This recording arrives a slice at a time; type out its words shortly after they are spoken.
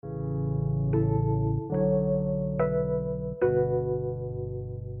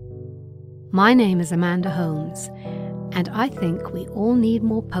My name is Amanda Holmes, and I think we all need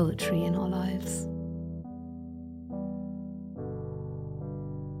more poetry in our lives.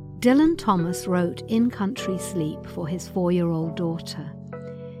 Dylan Thomas wrote In Country Sleep for his 4-year-old daughter.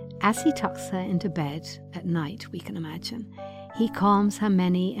 As he tucks her into bed, at night we can imagine, he calms her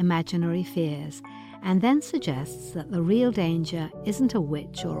many imaginary fears and then suggests that the real danger isn't a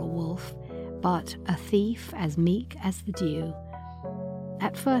witch or a wolf, but a thief as meek as the dew.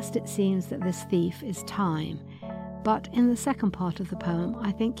 At first it seems that this thief is time, but in the second part of the poem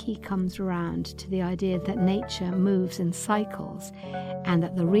I think he comes around to the idea that nature moves in cycles and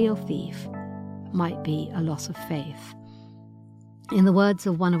that the real thief might be a loss of faith. In the words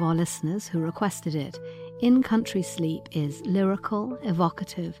of one of our listeners who requested it, In Country Sleep is lyrical,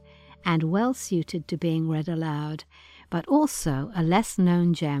 evocative, and well suited to being read aloud, but also a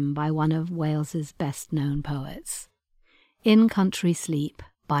less-known gem by one of Wales's best-known poets. In Country Sleep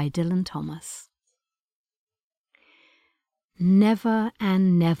by Dylan Thomas. Never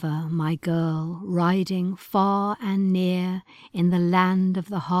and never, my girl, riding far and near in the land of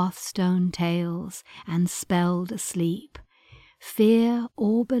the hearthstone tales and spelled asleep, fear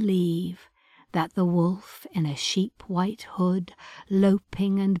or believe that the wolf in a sheep-white hood,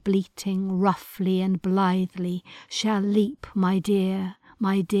 loping and bleating roughly and blithely, shall leap, my dear,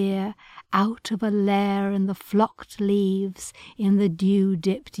 out of a lair in the flocked leaves in the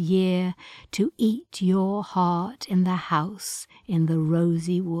dew-dipped year, to eat your heart in the house in the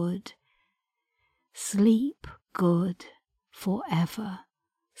rosy wood. Sleep good forever,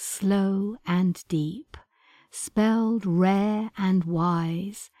 slow and deep, spelled rare and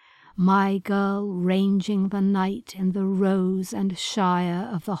wise, my girl ranging the night in the rose and shire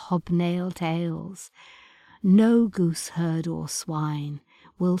of the hobnail tales. No gooseherd or swine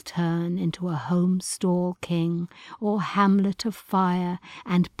will turn into a home-stall king or hamlet of fire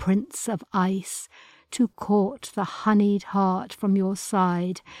and prince of ice to court the honeyed heart from your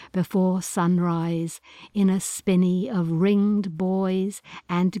side before sunrise in a spinney of ringed boys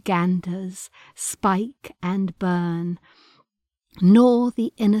and ganders, spike and burn, nor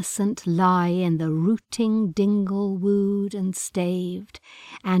the innocent lie in the rooting dingle wooed and staved,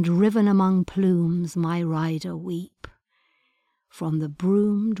 and riven among plumes my rider weep. From the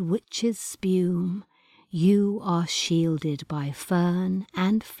broomed witch's spume you are shielded by fern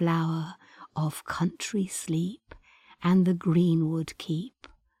and flower of country sleep and the greenwood keep.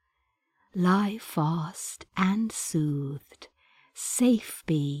 Lie fast and soothed, safe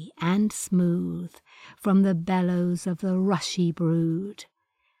be and smooth from the bellows of the rushy brood.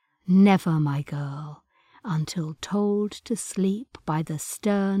 Never, my girl, until told to sleep by the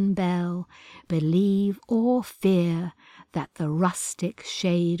stern bell, believe or fear that the rustic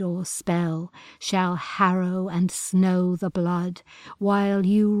shade or spell shall harrow and snow the blood while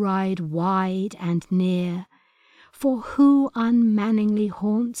you ride wide and near. For who unmanningly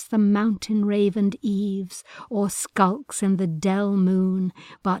haunts the mountain-ravened eaves or skulks in the dell moon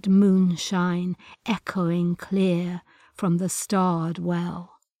but moonshine echoing clear from the starred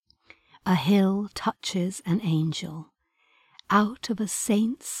well? A hill touches an angel. Out of a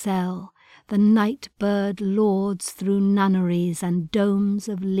saint's cell the night-bird lords through nunneries and domes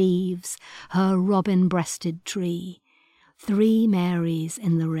of leaves her robin-breasted tree. 3 Marys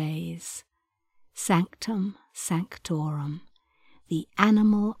in the rays. Sanctum sanctorum, the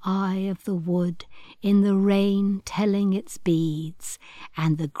animal eye of the wood in the rain telling its beads,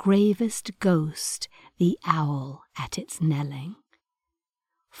 and the gravest ghost, the owl, at its knelling.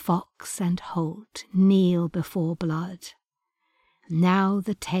 Fox and holt kneel before blood. Now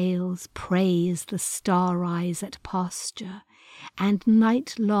the tales praise the star-eyes at pasture, and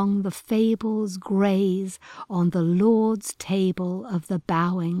night-long the fables graze on the Lord's table of the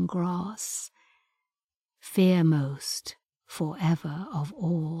bowing grass. Fear most, forever of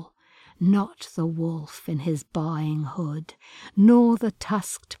all, not the wolf in his baaing hood, nor the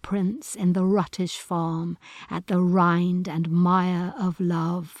tusked prince in the ruttish farm at the rind and mire of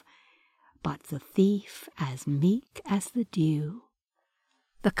love, but the thief as meek as the dew.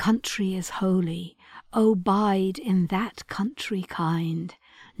 The country is holy, O bide in that country kind,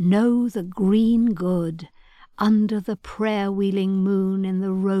 know the green good, under the prayer-wheeling moon in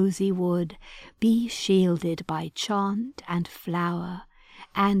the rosy wood, be shielded by chant and flower,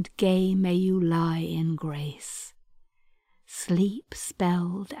 and gay may you lie in grace. Sleep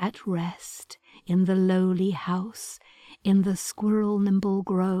spelled at rest in the lowly house, in the squirrel-nimble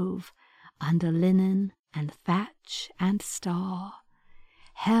grove, under linen and thatch and star,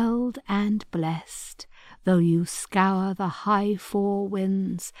 held and blessed, though you scour the high four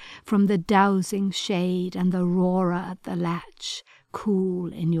winds from the dowsing shade and the roarer at the latch,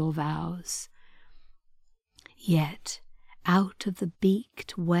 cool in your vows. Yet out of the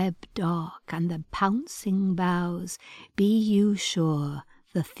beaked web dark and the pouncing boughs, be you sure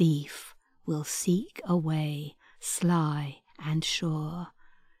the thief will seek a way sly and sure,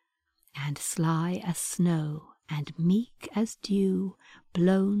 and sly as snow and meek as dew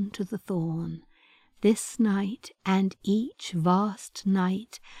blown to the thorn, this night and each vast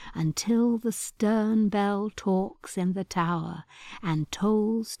night, until the stern bell talks in the tower and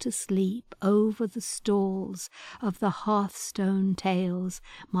tolls to sleep over the stalls of the hearthstone tales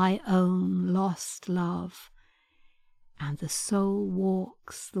my own lost love, and the soul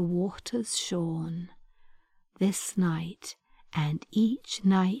walks the waters shorn, this night and each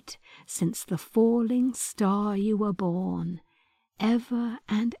night since the falling star you were born, ever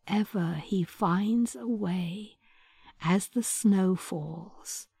and ever he finds a way, as the snow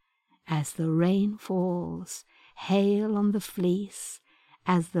falls, as the rain falls, hail on the fleece,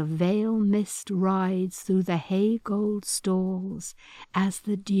 as the veil mist rides through the hay-gold stalls, as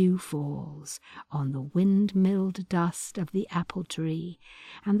the dew falls on the wind-milled dust of the apple-tree,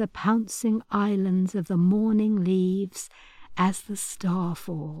 and the pouncing islands of the morning leaves, as the star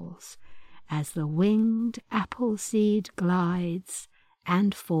falls, as the winged apple seed glides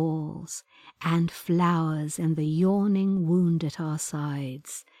and falls and flowers in the yawning wound at our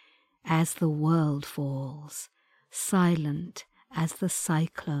sides, as the world falls, silent as the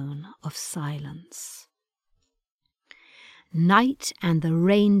cyclone of silence. Night and the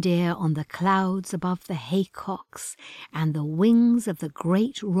reindeer on the clouds above the haycocks, and the wings of the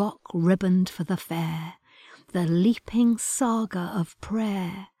great rock ribboned for the fair, the leaping saga of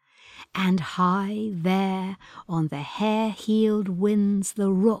prayer, and high there on the hare-heeled winds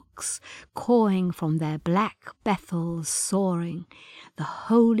the rooks, cawing from their black Bethels soaring, the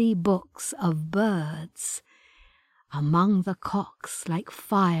holy books of birds. Among the cocks like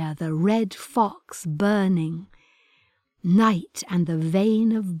fire the red fox burning, night and the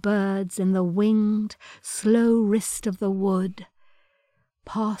vein of birds in the winged, slow wrist of the wood,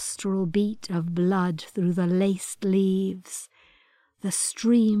 pastoral beat of blood through the laced leaves, the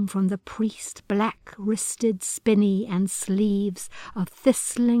stream from the priest black-wristed spinney and sleeves of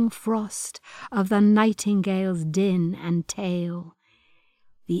thistling frost, of the nightingale's din and tale,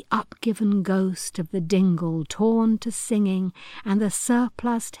 the upgiven ghost of the dingle torn to singing, and the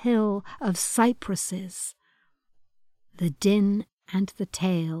surplused hill of cypresses, the din and the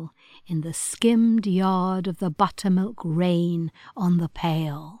tale in the skimmed yard of the buttermilk rain on the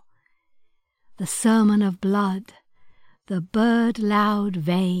pail, the sermon of blood, the bird-loud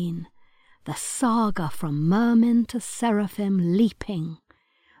vein, the saga from merman to seraphim leaping,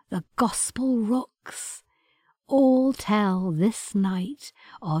 the gospel rooks, all tell this night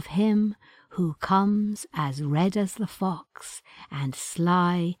of him who comes as red as the fox and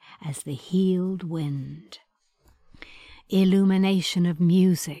sly as the healed wind. Illumination of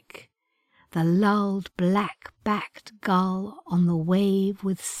music, the lulled black-backed gull on the wave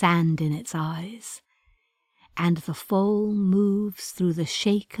with sand in its eyes, and the foal moves through the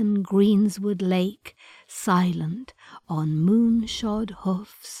shaken greenswood lake, silent on moon-shod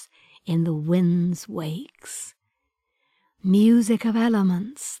hoofs in the wind's wakes. Music of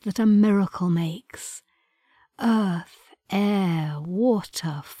elements that a miracle makes, earth, air,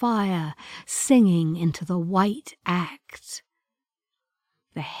 water, fire, singing into the white act.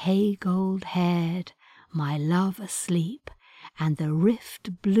 The hay-gold-haired, my love asleep, and the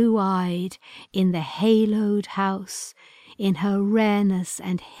rift blue-eyed in the haloed house, in her rareness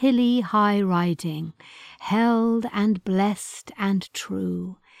and hilly high-riding, held and blessed and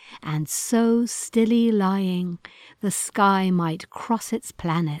true, and so stilly lying, the sky might cross its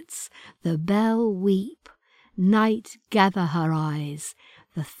planets, the bell weep, night gather her eyes,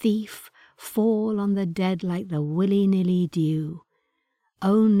 the thief fall on the dead like the willy-nilly dew,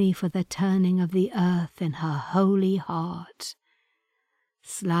 only for the turning of the earth in her holy heart.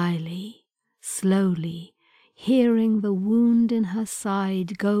 Slyly, slowly, hearing the wound in her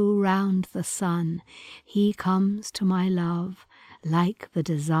side go round the sun, he comes to my love like the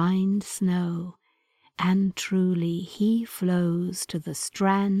designed snow, and truly he flows to the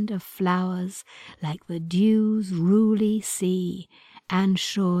strand of flowers like the dew's ruly sea, and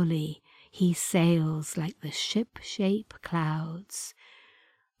surely he sails like the ship-shape clouds.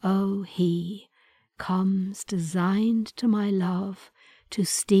 Oh, he comes designed to my love to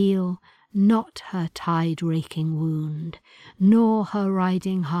steal not her tide-raking wound, nor her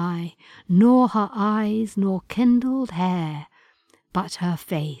riding high, nor her eyes, nor kindled hair, but her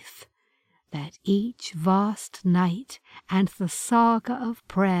faith, that each vast night and the saga of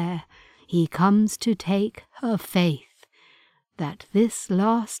prayer he comes to take her faith, that this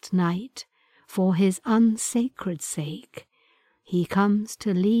last night, for his unsacred sake, he comes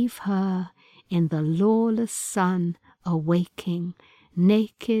to leave her in the lawless sun awaking,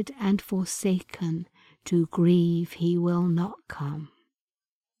 naked and forsaken, to grieve he will not come.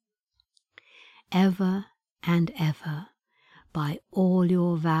 Ever and ever, by all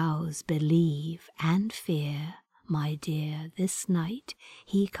your vows believe and fear, my dear, this night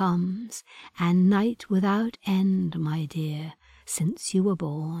he comes, and night without end, my dear, since you were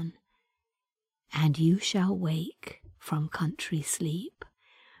born. And you shall wake from country sleep,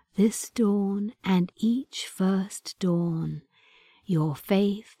 this dawn and each first dawn, your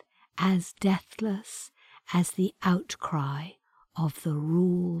faith as deathless as the outcry of the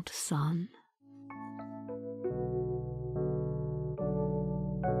ruled sun.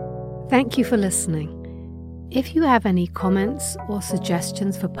 Thank you for listening. If you have any comments or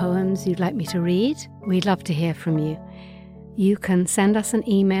suggestions for poems you'd like me to read, we'd love to hear from you. You can send us an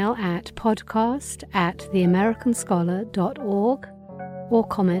email at podcast@theamericanscholar.org or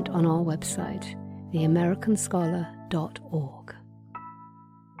comment on our website, theamericanscholar.org.